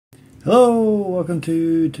Hello, welcome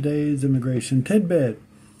to today's immigration tidbit.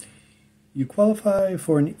 You qualify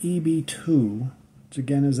for an EB2, which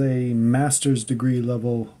again is a master's degree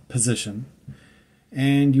level position,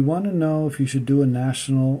 and you want to know if you should do a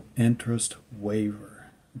national interest waiver,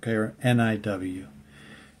 okay, or NIW.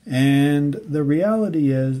 And the reality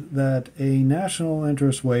is that a national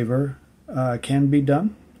interest waiver can be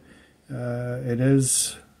done. It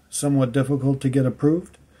is somewhat difficult to get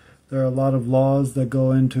approved. There are a lot of laws that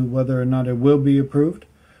go into whether or not it will be approved.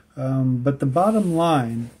 But the bottom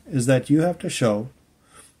line is that you have to show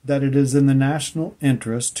that it is in the national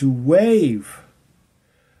interest to waive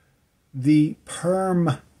the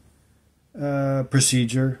PERM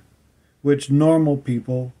procedure, which normal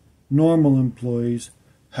people, normal employees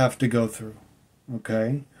have to go through.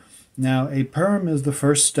 Okay? Now, a PERM is the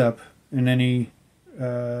first step in any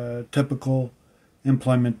typical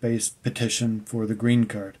employment-based petition for the green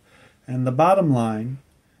card. And the bottom line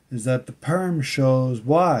is that the PERM shows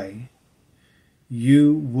why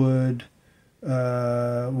you would,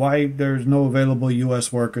 why there's no available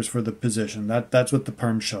U.S. workers for the position. That's what the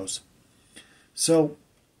PERM shows. So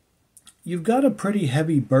you've got a pretty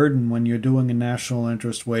heavy burden when you're doing a national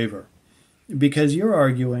interest waiver, because you're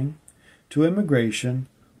arguing to immigration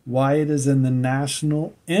why it is in the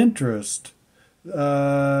national interest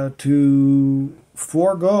to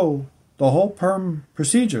forego the whole PERM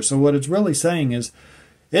procedure. So what it's really saying is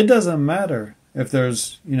it doesn't matter if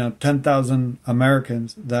there's 10,000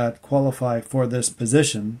 Americans that qualify for this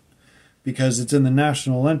position, because it's in the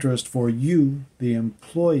national interest for you, the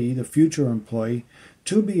employee, the future employee,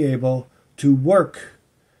 to be able to work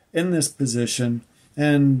in this position,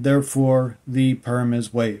 and therefore the PERM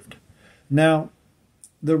is waived. Now,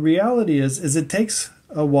 the reality is it takes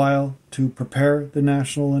a while to prepare the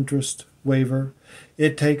national interest waiver.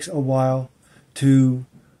 It takes a while to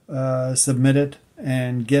submit it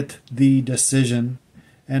and get the decision.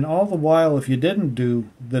 And all the while, if you didn't do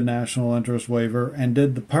the national interest waiver and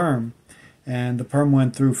did the PERM, and the PERM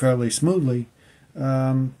went through fairly smoothly,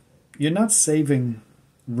 you're not saving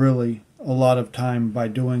really a lot of time by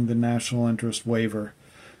doing the national interest waiver,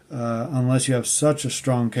 unless you have such a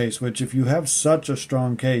strong case, which if you have such a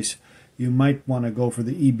strong case, you might want to go for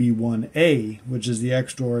the EB1A, which is the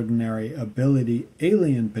Extraordinary Ability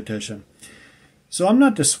Alien Petition. So I'm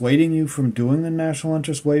not dissuading you from doing the national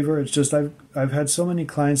interest waiver. It's just I've had so many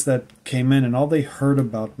clients that came in and all they heard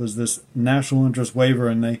about was this national interest waiver,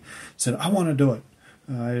 and they said, I want to do it.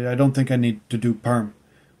 I don't think I need to do PERM.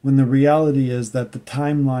 When the reality is that the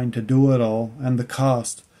timeline to do it all and the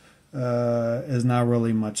cost is not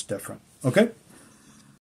really much different. Okay?